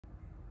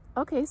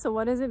Okay, so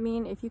what does it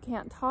mean if you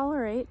can't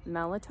tolerate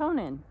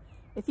melatonin?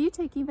 If you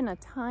take even a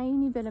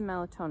tiny bit of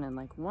melatonin,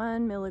 like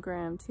 1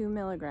 milligram, 2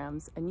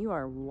 milligrams, and you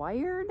are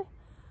wired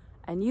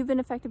and you've been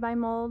affected by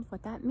mold,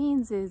 what that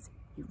means is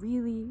you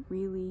really,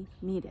 really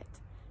need it.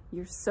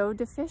 You're so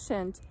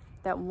deficient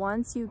that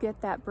once you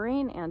get that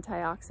brain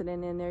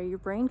antioxidant in there, your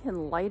brain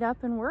can light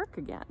up and work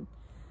again.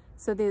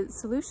 So the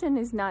solution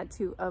is not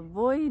to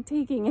avoid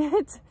taking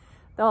it.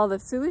 The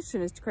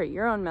solution is to create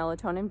your own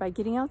melatonin by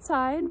getting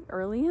outside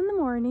early in the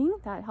morning.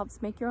 That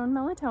helps make your own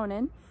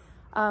melatonin.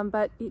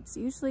 But it's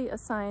usually a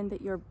sign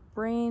that your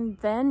brain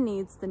then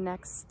needs the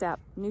next step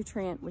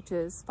nutrient, which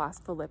is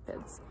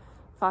phospholipids.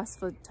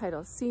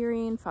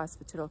 Phosphatidylserine,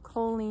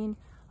 phosphatidylcholine.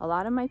 A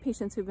lot of my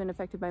patients who've been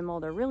affected by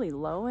mold are really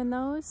low in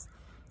those.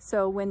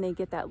 So when they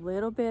get that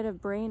little bit of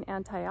brain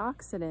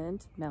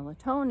antioxidant,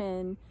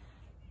 melatonin,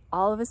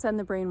 all of a sudden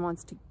the brain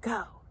wants to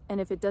go. And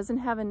if it doesn't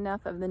have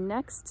enough of the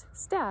next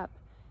step,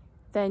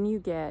 then you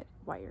get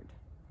wired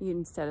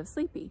instead of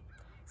sleepy.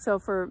 So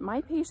for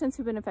my patients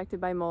who've been affected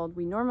by mold,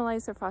 we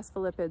normalize their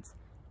phospholipids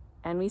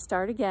and we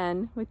start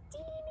again with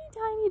teeny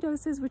tiny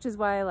doses, which is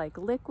why I like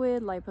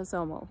liquid,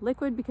 liposomal.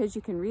 Liquid because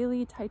you can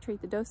really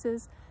titrate the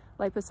doses,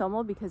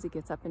 liposomal because it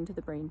gets up into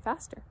the brain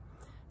faster.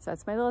 So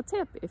that's my little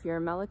tip. If you're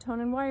a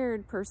melatonin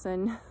wired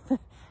person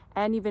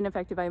and you've been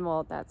affected by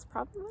mold, that's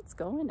probably what's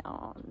going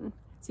on.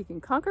 So you can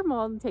conquer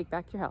mold and take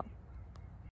back your health.